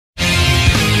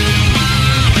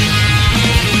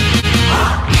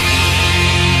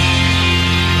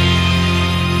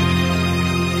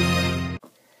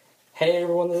Hey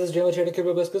everyone, this is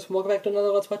Brobuscus, and welcome back to another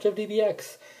Let's Watch of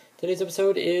DBX. Today's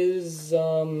episode is,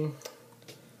 Wii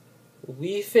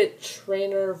Fit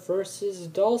Trainer versus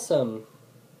Dhalsim.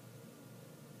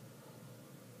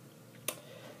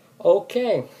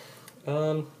 Okay,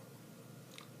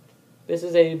 this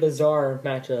is a bizarre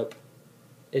matchup.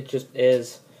 It just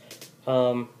is.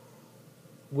 Wii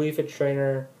Fit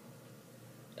Trainer,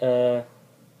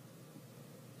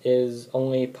 is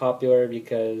only popular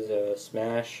because,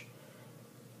 Smash.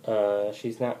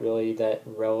 She's not really that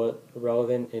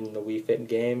relevant in the Wii Fit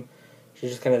game.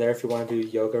 She's just kind of there if you want to do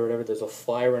yoga or whatever. There's a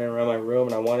fly running around my room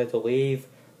and I wanted to leave.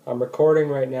 I'm recording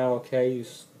right now, okay, you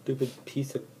stupid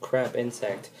piece of crap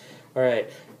insect.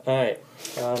 Alright. Why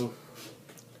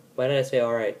did I say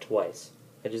alright twice?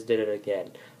 I just did it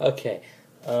again. Okay.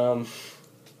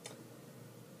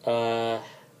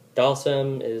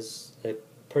 Dhalsim is a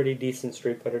pretty decent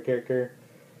Street Fighter character.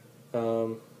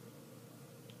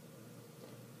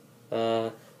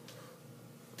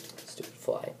 Stupid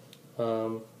fly.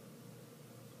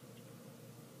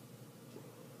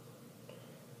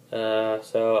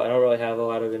 So I don't really have a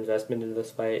lot of investment in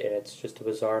this fight, and it's just a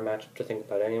bizarre matchup to think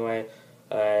about anyway.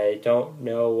 I don't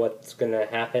know what's gonna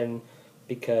happen,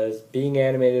 because being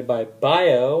animated by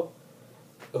Bio,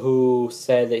 who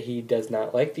said that he does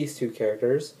not like these two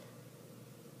characters,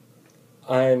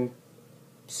 I'm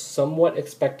somewhat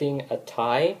expecting a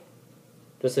tie,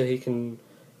 just so he can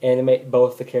animate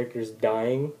both the characters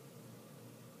dying.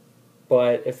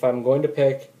 But if I'm going to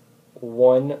pick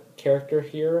one character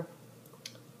here,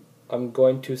 I'm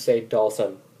going to say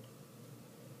Dhalsim,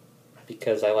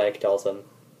 because I like Dhalsim,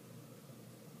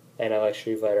 and I like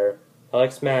Street Fighter. I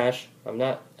like Smash. And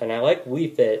I like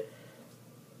Wii Fit.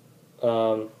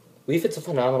 Wii Fit's a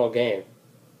phenomenal game,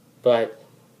 but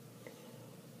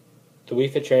the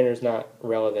Wii Fit Trainer is not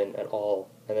relevant at all.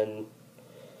 And then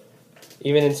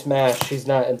even in Smash, she's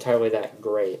not entirely that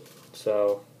great.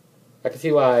 So I can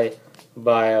see why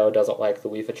Bio doesn't like the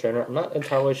Wii Fit Trainer. I'm not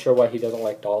entirely sure why he doesn't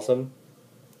like Dhalsim,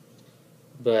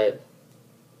 but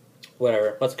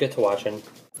whatever. Let's get to watching.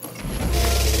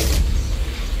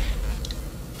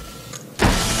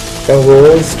 The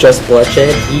rules, just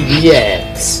bloodshed,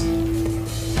 DBX.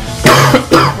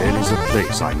 There is a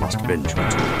place I must venture to.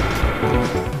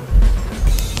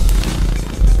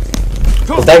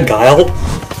 Was that Guile?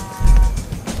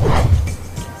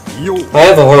 I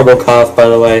have a horrible cough, by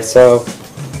the way, so...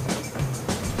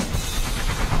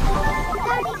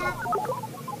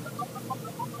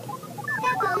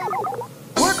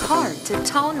 Work hard to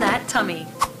tone that tummy.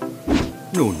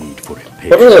 No need for it.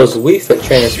 What are those Wii Fit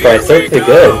Trainer sprites? They're pretty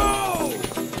good.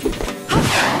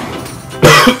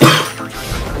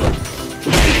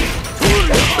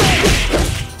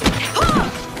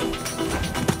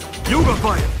 Yoga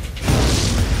fire.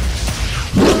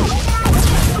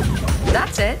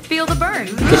 That's it. Feel the burn.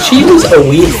 Did she use a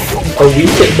Wii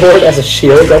Fit board as a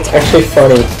shield? That's actually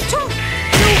funny.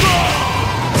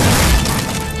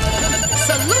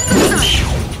 Salute the sun.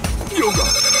 Yoga.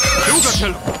 Yoga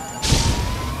help.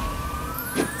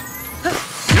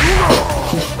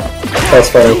 That's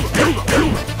funny.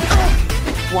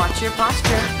 Watch your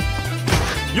posture.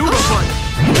 Yoga fire.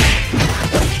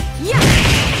 Yeah.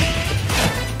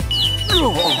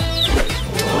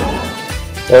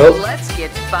 Oh. Let's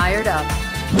get fired up.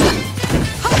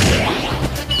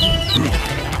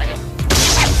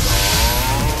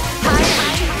 High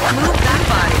energy. Move that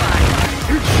body.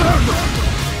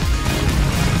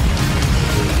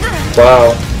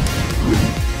 Wow.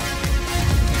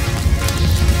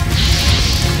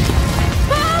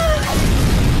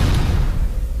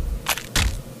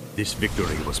 This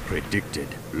victory was predicted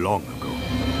long ago.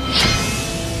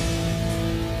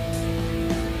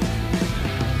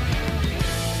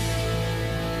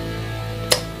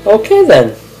 Okay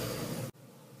then.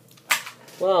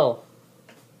 Well,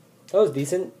 that was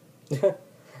decent.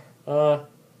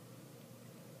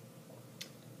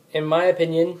 In my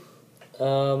opinion,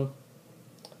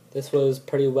 this was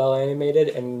pretty well animated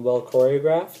and well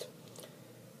choreographed.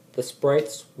 The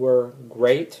sprites were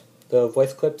great. The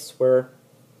voice clips were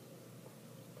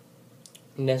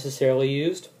necessarily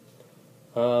used.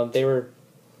 They were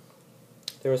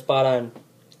spot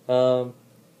on.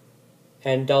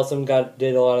 And Dhalsim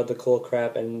did a lot of the cool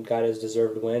crap and got his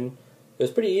deserved win. It was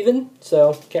pretty even,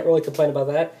 so can't really complain about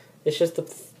that. It's just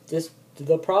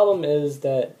the problem is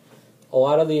that a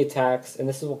lot of the attacks, and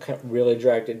this is what really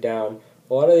dragged it down,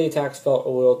 a lot of the attacks felt a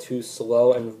little too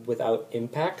slow and without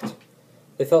impact.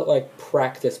 They felt like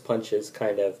practice punches,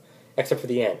 kind of, except for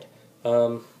the end.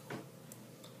 When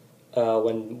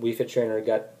Wii Fit Trainer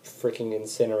got freaking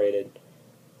incinerated.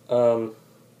 Yeah,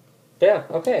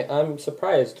 okay, I'm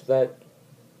surprised that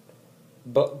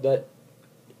but that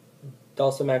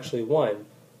Dhalsim actually won.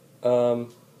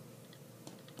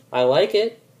 I like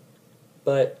it,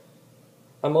 but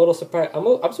I'm a little surprised.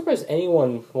 I'm surprised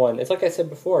anyone won. It's like I said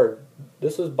before.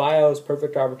 This was Bio's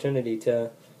perfect opportunity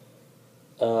to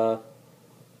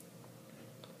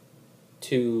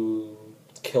kill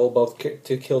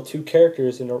two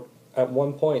characters at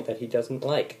one point that he doesn't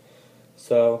like.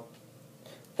 So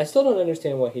I still don't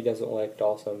understand why he doesn't like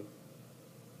Dhalsim.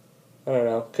 I don't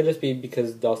know. Could just be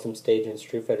because Dhalsim's stage in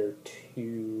Street Fighter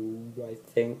 2, I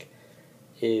think,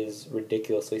 is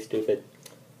ridiculously stupid.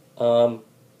 I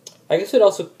guess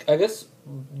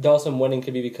Dhalsim winning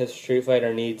could be because Street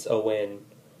Fighter needs a win.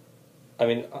 I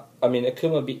mean,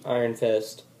 Akuma beat Iron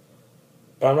Fist,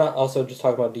 but I'm not also just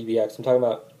talking about DBX. I'm talking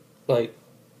about like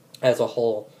as a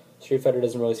whole. Street Fighter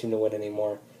doesn't really seem to win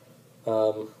anymore.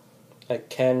 Like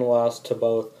Ken lost to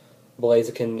both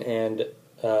Blaziken and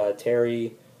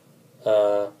Terry.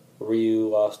 Ryu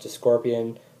lost to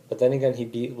Scorpion, but then again he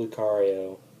beat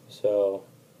Lucario. So,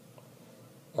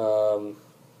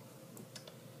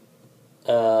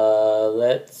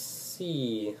 let's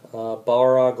see.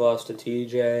 Balrog lost to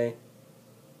TJ.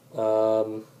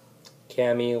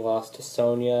 Cammy lost to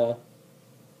Sonya.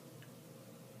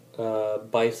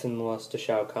 Bison lost to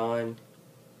Shao Kahn.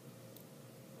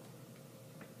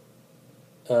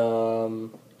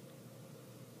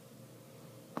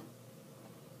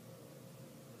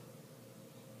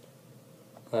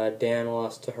 Dan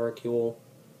lost to Hercule,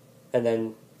 and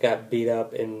then got beat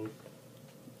up in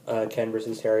Ken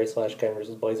versus Harry / Ken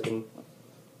versus Blaziken.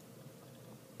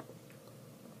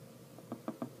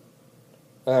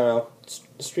 I don't know.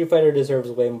 Street Fighter deserves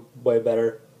way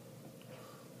better.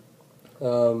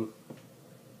 So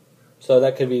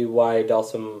that could be why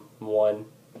Dhalsim won.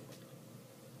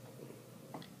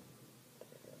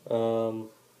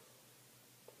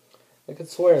 I could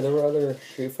swear there were other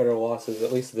Street Fighter losses,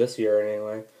 at least this year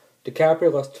anyway.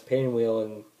 DiCaprio lost to Painwheel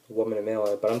and Woman in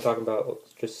Melee, but I'm talking about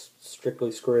just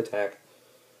strictly Screw Attack.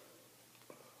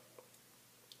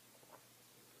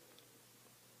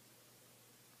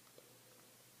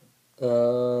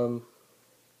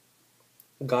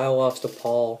 Guile lost to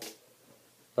Paul.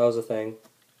 That was a thing.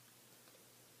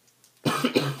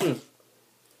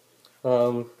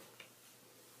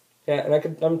 Yeah,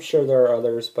 and I'm sure there are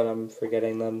others, but I'm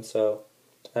forgetting them, so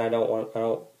I don't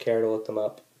care to look them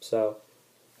up. So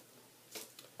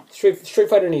Street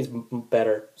Fighter needs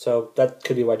better, so that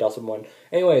could be why Dhalsim won.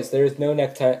 Anyways, there's no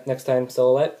next time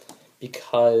silhouette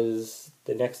because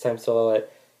the next time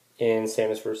silhouette in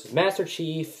Samus vs. Master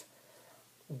Chief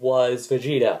was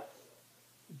Vegeta.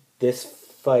 This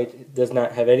fight does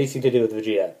not have anything to do with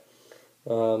Vegeta.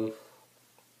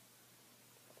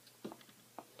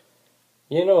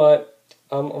 You know what?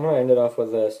 I'm gonna end it off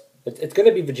with this. It's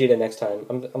gonna be Vegeta next time.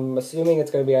 I'm assuming it's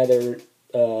gonna be either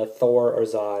Thor or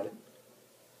Zod.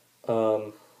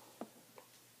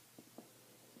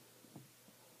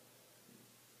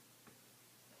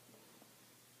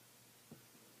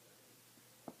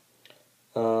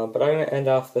 But I'm gonna end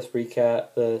off this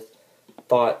recap, the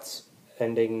thoughts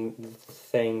ending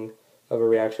thing of a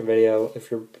reaction video. If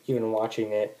you're even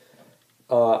watching it,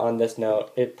 on this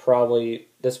note, this probably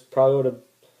would have.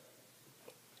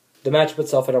 The matchup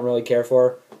itself, I don't really care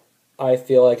for. I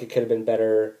feel like it could have been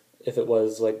better if it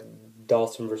was like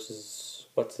Dhalsim versus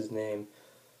what's his name,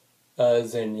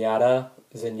 Zenyatta,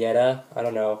 I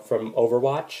don't know, from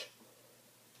Overwatch.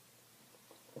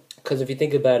 Because if you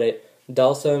think about it,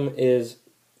 Dhalsim is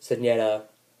Zenyatta.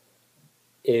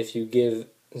 If you give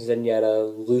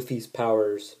Zenyatta Luffy's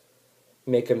powers,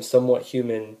 make him somewhat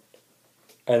human,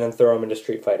 and then throw him into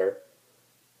Street Fighter.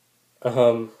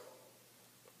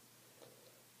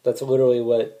 That's literally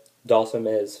what Dhalsim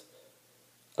is.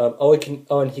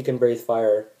 And he can breathe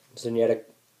fire. Zenyatta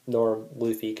nor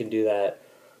Luffy can do that.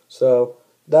 So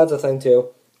that's a thing too.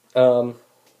 So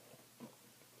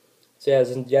yeah,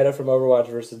 Zenyatta from Overwatch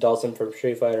versus Dhalsim from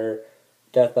Street Fighter.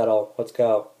 Death battle. Let's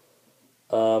go.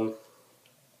 I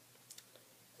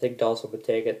think Dhalsim would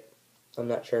take it. I'm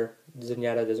not sure.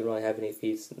 Zenyatta doesn't really have any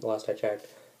feats the last I checked.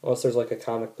 Unless there's like a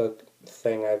comic book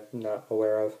thing I'm not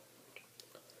aware of.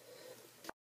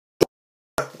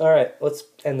 Alright, let's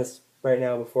end this right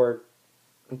now before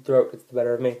my throat gets the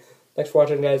better of me. Thanks for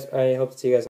watching, guys. I hope to see you guys.